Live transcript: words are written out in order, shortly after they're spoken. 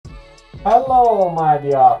Hello my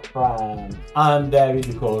dear friend, I'm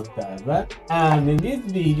David Cortez, and in this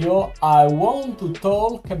video I want to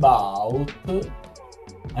talk about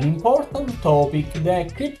an important topic, the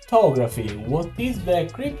cryptography. What is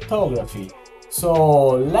the cryptography? So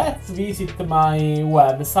let's visit my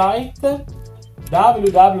website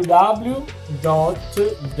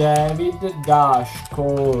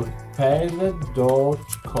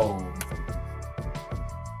www.david-cortez.com.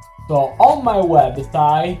 So on my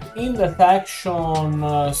website, in the section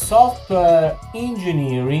Software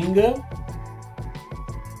Engineering,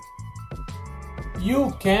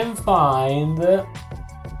 you can find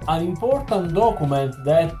an important document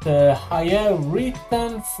that I have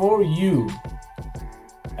written for you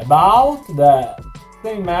about the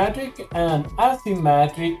symmetric and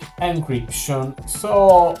asymmetric encryption.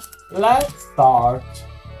 So let's start.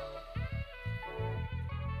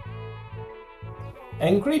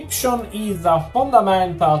 Encryption is a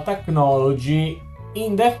fundamental technology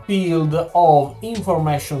in the field of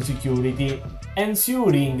information security,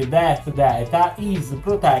 ensuring that data is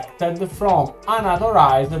protected from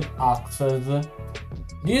unauthorized access.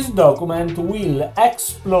 This document will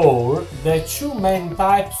explore the two main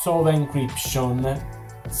types of encryption: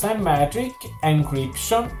 symmetric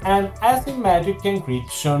encryption and asymmetric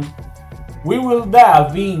encryption. We will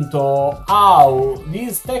delve into how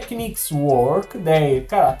these techniques work, their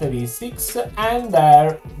characteristics, and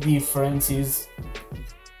their differences.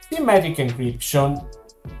 Symmetric encryption.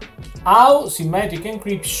 How symmetric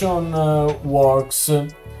encryption works?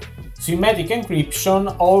 Symmetric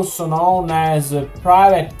encryption, also known as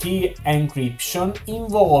private key encryption,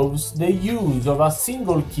 involves the use of a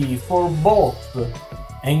single key for both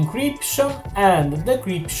encryption and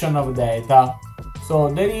decryption of data. So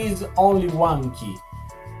there is only one key.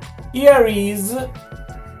 Here is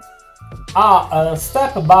a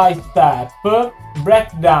step-by-step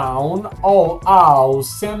breakdown of how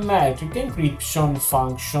symmetric encryption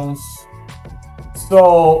functions.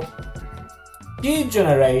 So, key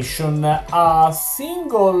generation. A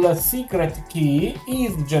single secret key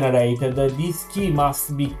is generated. This key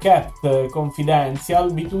must be kept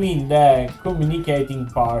confidential between the communicating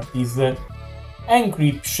parties.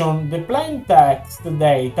 Encryption. The plain text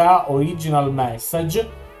data, original message,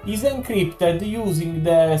 is encrypted using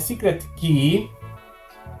the secret key,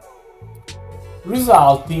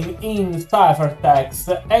 resulting in ciphertext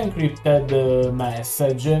encrypted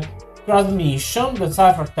message. Transmission. The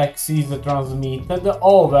ciphertext is transmitted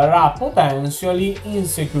over a potentially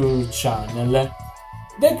insecure channel.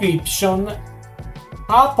 Decryption.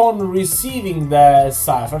 Upon receiving the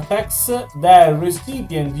ciphertext, the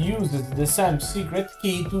recipient uses the same secret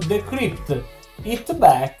key to decrypt it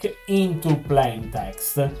back into plain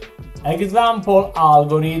text. Example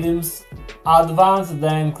algorithms. Advanced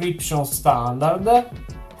Encryption Standard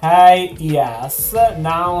AES,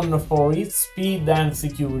 known for its speed and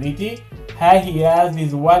security. AES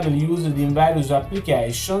is widely used in various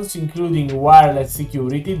applications, including wireless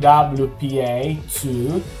security,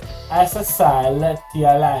 WPA2, SSL,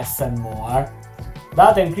 TLS, and more.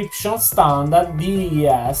 Data Encryption Standard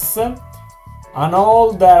DES, an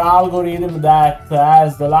older algorithm that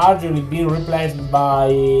has largely been replaced by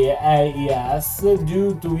AES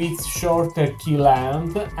due to its shorter key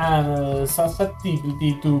length and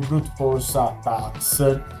susceptibility to brute force attacks.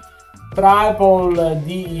 Triple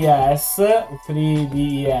DES,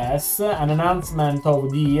 3DES, an enhancement of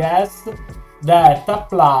DES that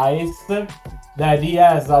applies the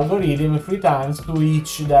DES algorithm 3 times to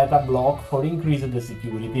each data block for increased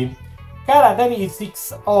security.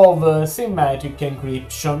 Characteristics of symmetric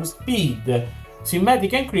encryption. Speed.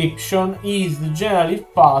 Symmetric encryption is generally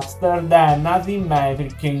faster than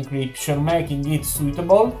asymmetric encryption, making it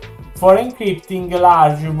suitable for encrypting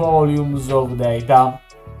large volumes of data.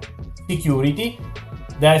 Security.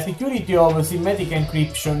 The security of symmetric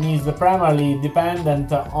encryption is primarily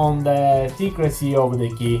dependent on the secrecy of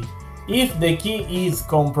the key. If the key is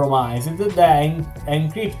compromised, the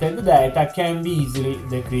encrypted data can be easily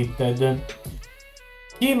decrypted.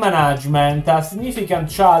 Key management. A significant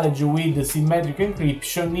challenge with symmetric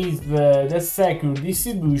encryption is the secure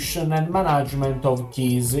distribution and management of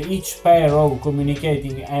keys. Each pair of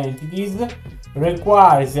communicating entities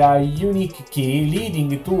requires a unique key,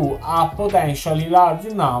 leading to a potentially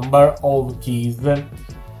large number of keys.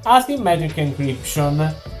 Asymmetric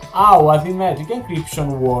encryption. How asymmetric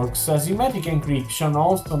encryption works. Asymmetric encryption,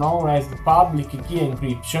 also known as public key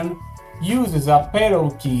encryption, uses a pair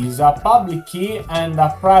of keys, a public key and a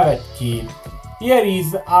private key. Here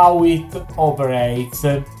is how it operates.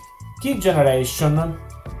 Key generation.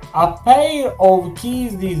 A pair of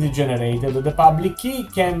keys is generated. The public key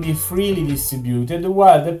can be freely distributed,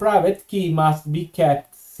 while the private key must be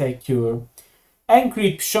kept secure.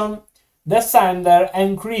 Encryption. The sender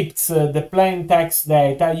encrypts the plain text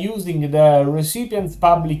data using the recipient's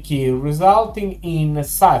public key, resulting in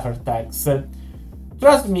ciphertext.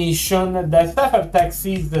 Transmission. The ciphertext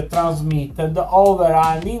is transmitted over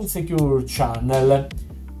an insecure channel.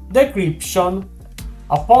 Decryption.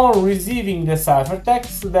 Upon receiving the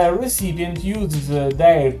ciphertext, the recipient uses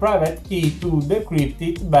their private key to decrypt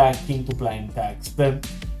it back into plain text.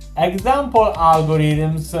 Example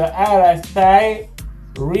algorithms: RSA,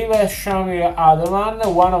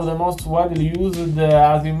 Rive-Shamir-Adleman, one of the most widely used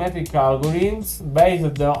asymmetric algorithms,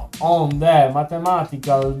 based on the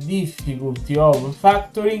mathematical difficulty of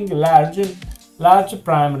factoring large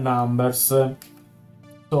prime numbers.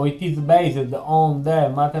 So it is based on the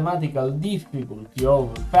mathematical difficulty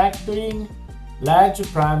of factoring large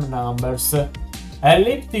prime numbers.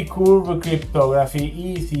 Elliptic curve cryptography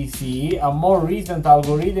 (ECC), a more recent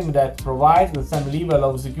algorithm that provides the same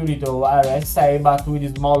level of security of RSA but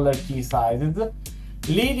with smaller key sizes,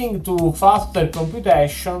 leading to faster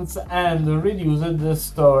computations and reduced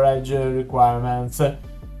storage requirements.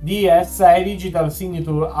 DSA, digital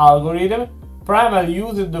signature algorithm, primarily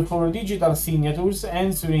used for digital signatures,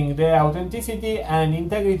 ensuring the authenticity and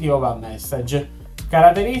integrity of a message.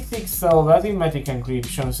 Characteristics of asymmetric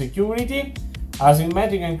encryption: security.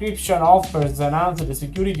 Asymmetric encryption offers enhanced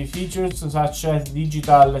security features such as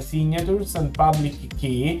digital signatures and public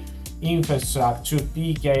key infrastructure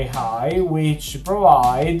 (PKI), which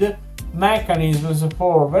provide mechanisms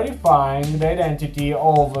for verifying the identity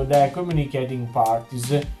of the communicating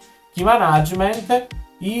parties. Key management.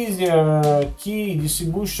 Easier key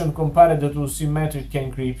distribution compared to symmetric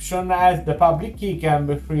encryption, as the public key can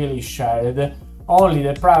be freely shared. Only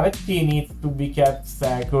the private key needs to be kept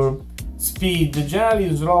secure. Speed.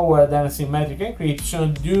 Generally slower than symmetric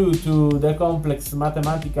encryption due to the complex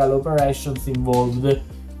mathematical operations involved,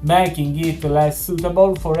 making it less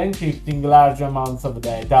suitable for encrypting large amounts of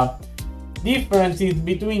data. Differences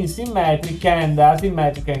between symmetric and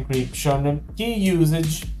asymmetric encryption. Key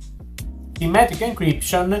usage. Symmetric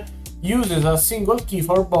encryption uses a single key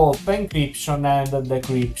for both encryption and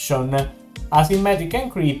decryption. Asymmetric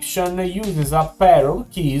encryption uses a pair of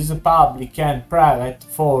keys, public and private,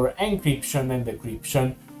 for encryption and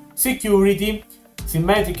decryption. Security.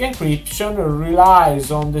 Symmetric encryption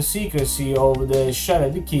relies on the secrecy of the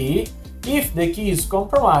shared key. If the key is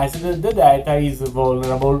compromised, the data is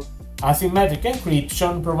vulnerable. Asymmetric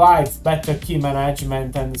encryption provides better key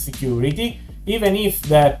management and security. Even if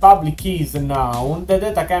the public key is known, the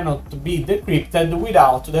data cannot be decrypted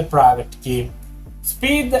without the private key.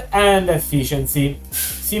 Speed and efficiency.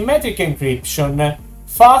 Symmetric encryption.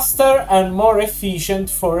 Faster and more efficient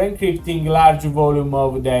for encrypting large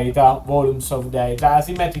volumes of data.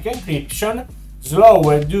 Asymmetric encryption.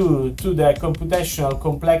 Slower due to the computational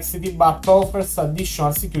complexity but offers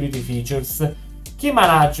additional security features. Key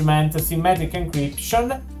management. Symmetric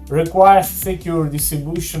encryption requires secure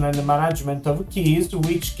distribution and management of keys,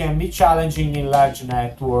 which can be challenging in large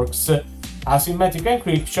networks. Asymmetric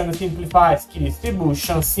encryption simplifies key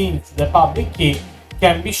distribution since the public key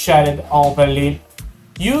can be shared openly.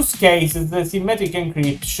 Use cases. Symmetric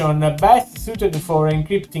encryption, best suited for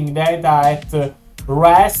encrypting data at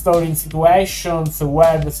rest or in situations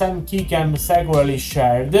where the same key can be securely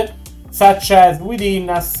shared, such as within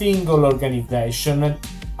a single organization.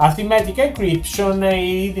 Asymmetric encryption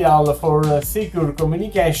is ideal for secure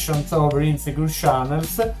communications over insecure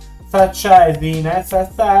channels, such as in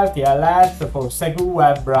SSL, TLS, for secure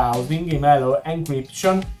web browsing, email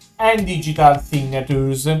encryption, and digital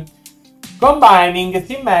signatures. Combining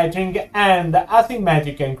symmetric and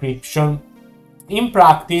asymmetric encryption. In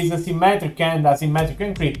practice, symmetric and asymmetric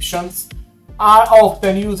encryptions are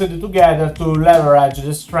often used together to leverage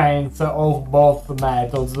the strengths of both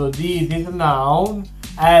methods. This is known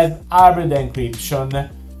as hybrid encryption.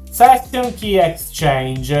 Session key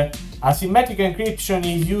exchange. Asymmetric encryption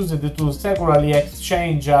is used to securely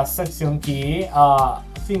exchange a session key, a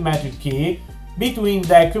symmetric key, between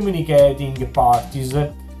the communicating parties.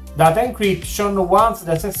 Data encryption. Once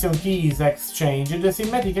the session key is exchanged, the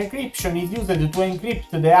symmetric encryption is used to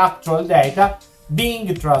encrypt the actual data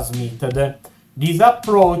being transmitted. This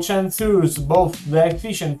approach ensures both the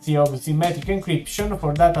efficiency of symmetric encryption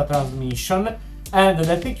for data transmission and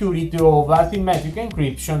the security of asymmetric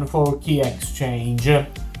encryption for key exchange.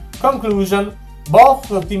 Conclusion. Both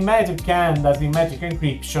symmetric and asymmetric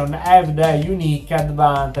encryption have their unique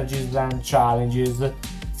advantages and challenges.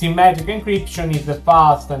 Symmetric encryption is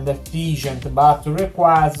fast and efficient but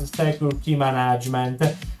requires secure key management.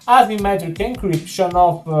 Asymmetric encryption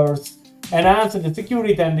offers enhanced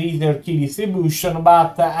security and easier key distribution,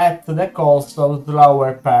 but at the cost of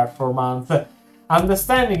slower performance.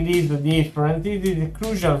 Understanding these differences is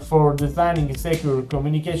crucial for designing secure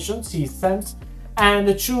communication systems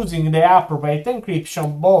and choosing the appropriate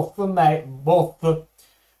encryption,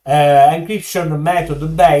 encryption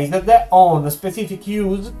method based on specific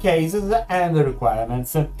use cases and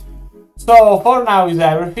requirements. So for now is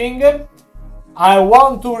everything. I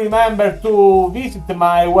want to remember to visit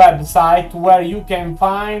my website, where you can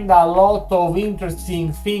find a lot of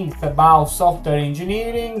interesting things about software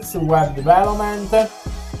engineering, web development,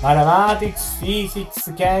 mathematics, physics,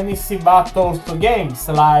 chemistry, but also games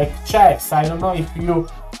like chess. I don't know if you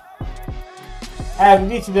have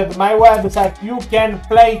visited my website. You can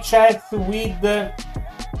play chess with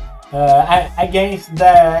against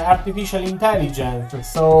the artificial intelligence.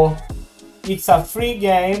 So it's a free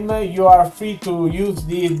game. You are free to use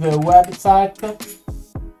this website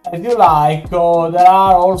as you like. Or there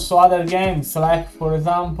are also other games, like for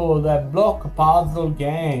example the block puzzle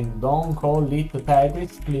game. Don't call it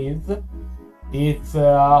Tetris, please. It's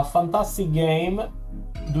a fantastic game.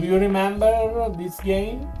 Do you remember this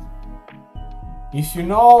game? If you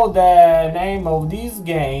know the name of this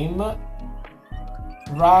game,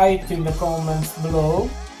 write in the comments below,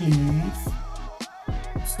 please.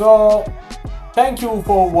 So, thank you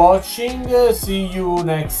for watching. See you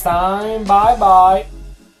next time. Bye bye.